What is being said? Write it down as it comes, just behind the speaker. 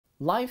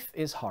Life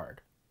is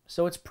hard,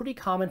 so it's pretty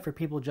common for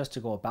people just to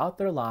go about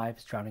their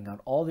lives drowning out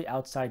all the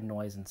outside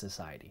noise in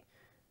society.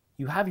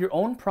 You have your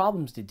own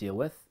problems to deal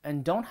with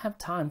and don't have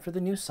time for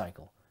the news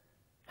cycle.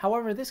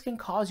 However, this can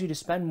cause you to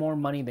spend more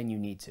money than you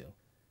need to.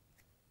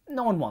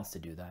 No one wants to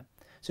do that.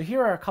 So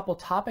here are a couple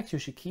topics you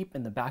should keep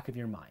in the back of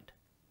your mind.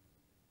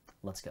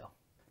 Let's go.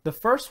 The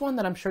first one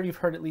that I'm sure you've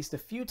heard at least a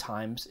few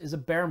times is a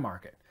bear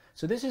market.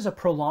 So this is a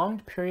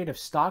prolonged period of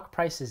stock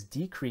prices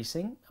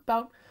decreasing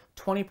about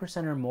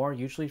 20% or more,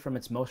 usually from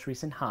its most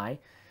recent high.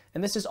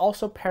 And this is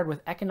also paired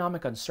with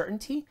economic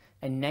uncertainty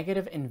and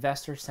negative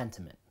investor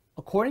sentiment.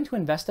 According to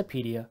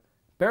Investopedia,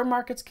 bear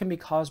markets can be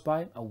caused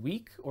by a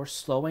weak or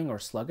slowing or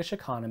sluggish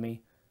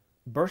economy,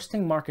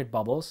 bursting market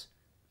bubbles,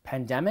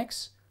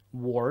 pandemics,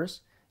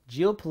 wars,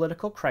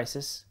 geopolitical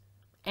crisis,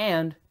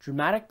 and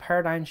dramatic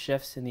paradigm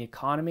shifts in the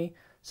economy,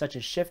 such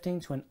as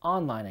shifting to an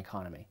online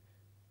economy.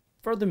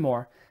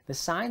 Furthermore, the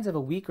signs of a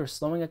weak or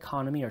slowing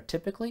economy are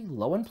typically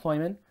low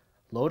employment,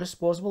 low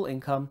disposable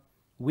income,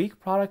 weak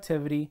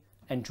productivity,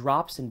 and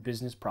drops in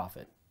business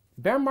profit.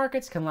 Bear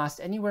markets can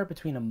last anywhere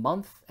between a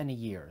month and a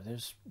year.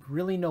 There's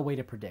really no way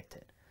to predict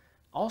it.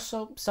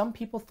 Also, some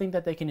people think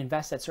that they can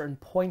invest at certain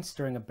points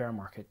during a bear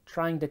market,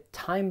 trying to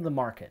time the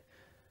market.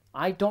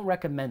 I don't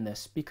recommend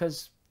this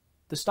because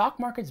the stock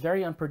market's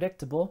very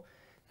unpredictable,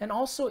 and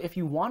also if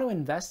you want to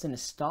invest in a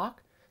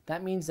stock,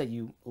 that means that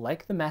you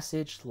like the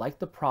message, like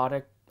the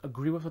product,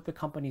 agree with what the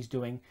company's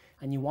doing,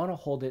 and you want to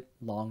hold it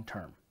long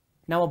term.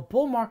 Now, a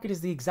bull market is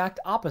the exact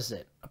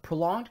opposite, a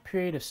prolonged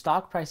period of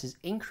stock prices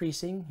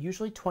increasing,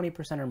 usually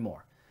 20% or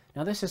more.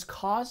 Now, this is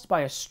caused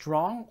by a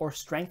strong or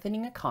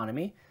strengthening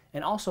economy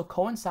and also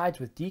coincides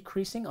with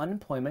decreasing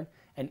unemployment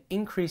and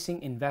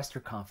increasing investor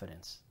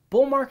confidence.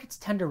 Bull markets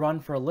tend to run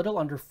for a little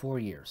under 4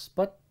 years,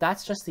 but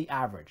that's just the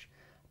average.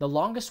 The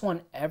longest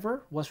one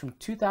ever was from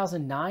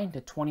 2009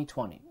 to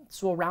 2020,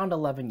 so around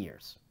 11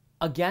 years.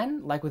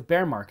 Again, like with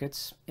bear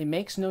markets, it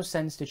makes no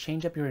sense to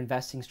change up your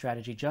investing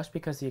strategy just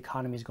because the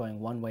economy is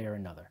going one way or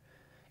another.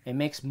 It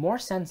makes more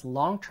sense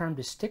long-term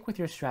to stick with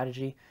your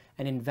strategy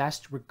and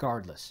invest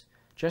regardless.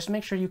 Just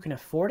make sure you can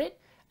afford it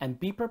and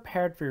be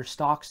prepared for your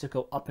stocks to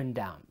go up and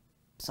down,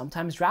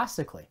 sometimes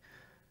drastically,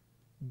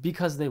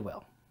 because they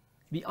will.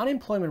 The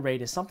unemployment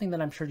rate is something that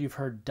I'm sure you've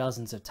heard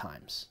dozens of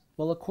times.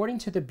 Well, according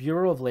to the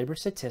Bureau of Labor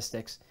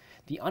Statistics,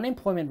 the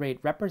unemployment rate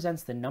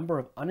represents the number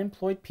of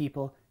unemployed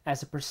people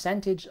as a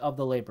percentage of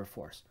the labor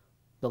force.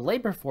 The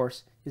labor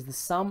force is the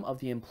sum of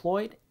the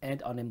employed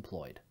and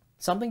unemployed.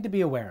 Something to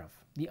be aware of.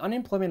 The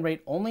unemployment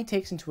rate only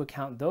takes into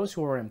account those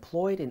who are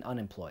employed and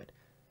unemployed.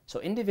 So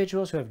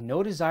individuals who have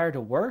no desire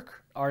to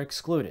work are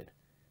excluded.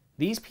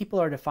 These people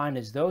are defined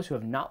as those who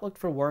have not looked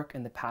for work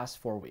in the past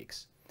 4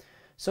 weeks.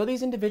 So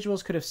these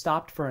individuals could have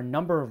stopped for a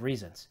number of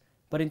reasons,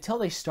 but until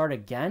they start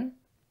again,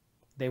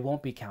 they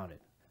won't be counted.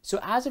 So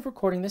as of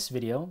recording this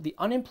video, the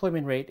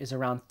unemployment rate is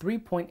around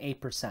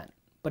 3.8%,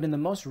 but in the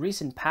most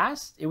recent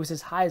past, it was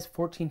as high as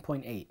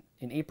 14.8%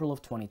 in April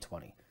of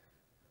 2020.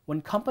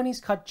 When companies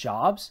cut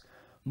jobs,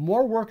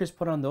 more work is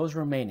put on those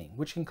remaining,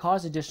 which can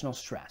cause additional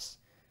stress.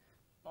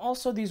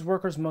 Also, these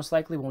workers most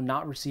likely will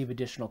not receive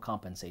additional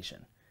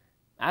compensation.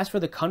 As for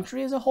the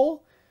country as a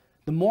whole,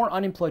 the more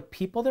unemployed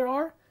people there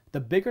are, the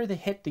bigger the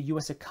hit the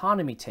US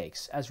economy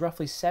takes, as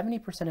roughly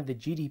 70% of the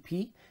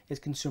GDP is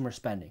consumer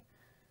spending.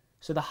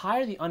 So the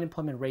higher the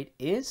unemployment rate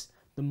is,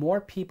 the more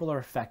people are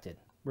affected,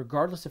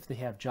 regardless if they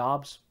have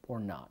jobs or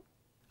not.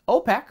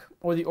 OPEC,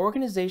 or the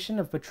Organization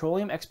of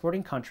Petroleum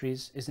Exporting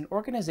Countries, is an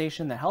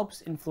organization that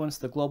helps influence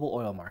the global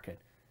oil market.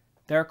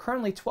 There are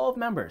currently 12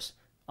 members: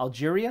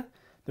 Algeria,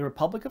 the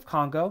Republic of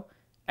Congo,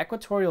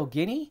 Equatorial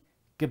Guinea,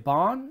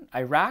 Gabon,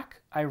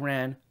 Iraq,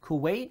 Iran,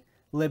 Kuwait,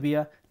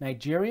 Libya,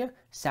 Nigeria,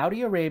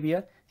 Saudi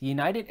Arabia, the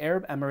United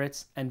Arab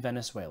Emirates, and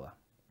Venezuela.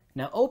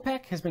 Now,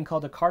 OPEC has been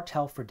called a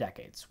cartel for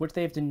decades, which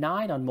they have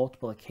denied on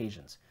multiple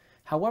occasions.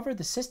 However,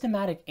 the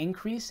systematic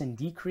increase and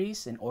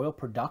decrease in oil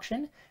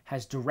production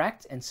has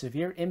direct and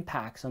severe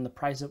impacts on the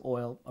price of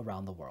oil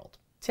around the world.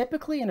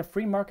 Typically, in a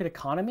free market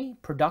economy,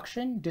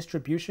 production,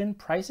 distribution,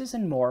 prices,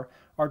 and more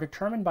are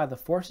determined by the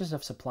forces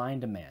of supply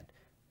and demand.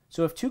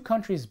 So if two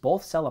countries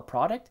both sell a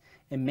product,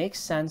 it makes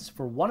sense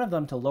for one of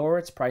them to lower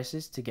its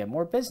prices to get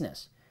more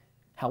business.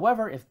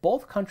 However, if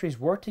both countries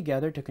work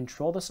together to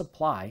control the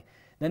supply,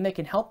 then they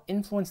can help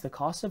influence the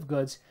cost of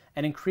goods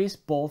and increase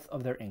both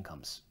of their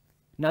incomes.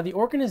 Now, the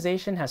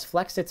organization has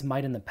flexed its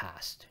might in the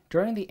past.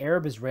 During the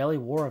Arab-Israeli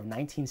War of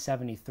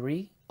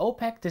 1973,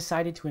 OPEC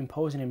decided to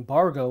impose an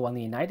embargo on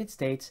the United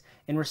States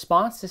in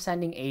response to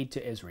sending aid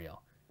to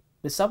Israel.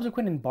 The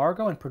subsequent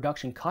embargo and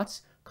production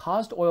cuts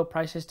caused oil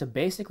prices to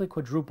basically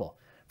quadruple,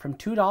 from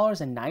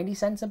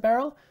 $2.90 a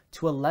barrel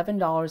to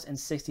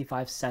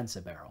 $11.65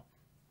 a barrel.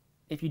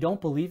 If you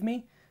don't believe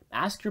me,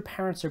 ask your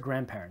parents or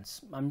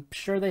grandparents. I'm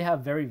sure they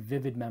have very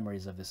vivid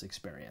memories of this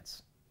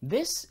experience.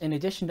 This, in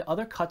addition to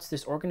other cuts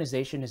this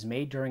organization has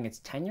made during its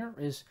tenure,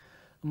 is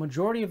a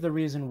majority of the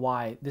reason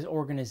why this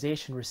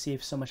organization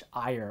receives so much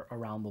ire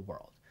around the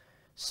world.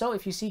 So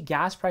if you see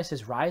gas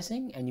prices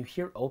rising and you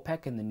hear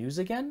OPEC in the news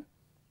again,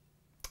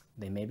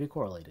 they may be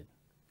correlated.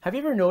 Have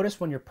you ever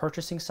noticed when you're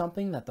purchasing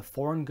something that the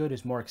foreign good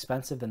is more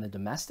expensive than the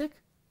domestic?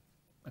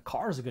 A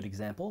car is a good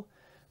example.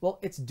 Well,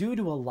 it's due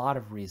to a lot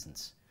of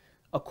reasons.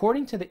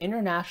 According to the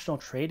International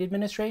Trade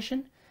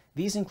Administration,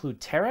 these include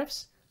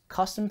tariffs,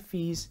 custom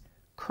fees,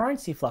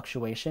 currency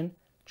fluctuation,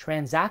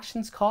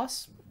 transactions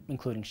costs,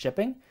 including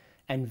shipping,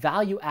 and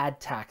value-add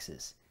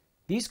taxes.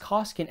 These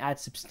costs can add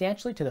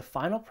substantially to the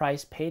final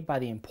price paid by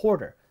the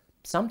importer,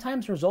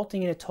 sometimes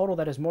resulting in a total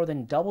that is more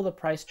than double the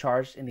price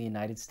charged in the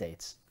United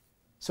States.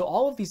 So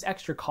all of these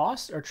extra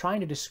costs are trying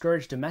to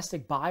discourage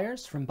domestic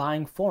buyers from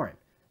buying foreign,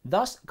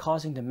 thus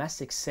causing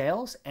domestic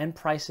sales and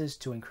prices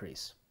to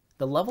increase.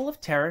 The level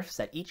of tariffs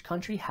that each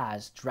country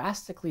has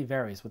drastically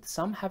varies, with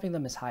some having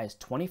them as high as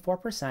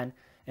 24%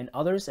 and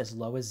others as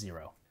low as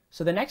 0.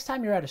 So the next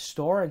time you're at a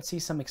store and see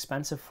some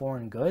expensive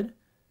foreign good,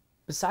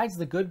 besides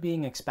the good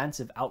being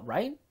expensive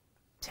outright,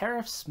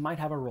 tariffs might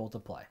have a role to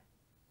play.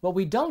 What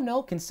we don't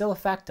know can still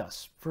affect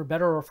us, for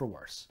better or for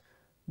worse.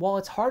 While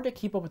it's hard to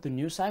keep up with the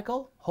news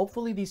cycle,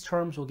 hopefully these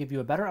terms will give you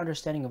a better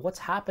understanding of what's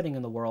happening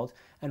in the world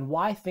and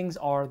why things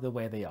are the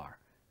way they are.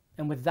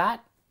 And with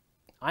that,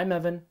 I'm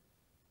Evan,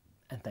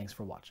 and thanks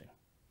for watching.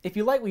 If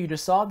you like what you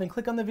just saw, then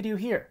click on the video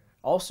here.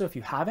 Also, if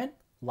you haven't,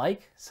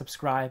 like,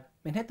 subscribe,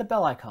 and hit the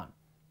bell icon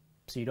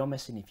so you don't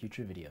miss any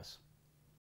future videos.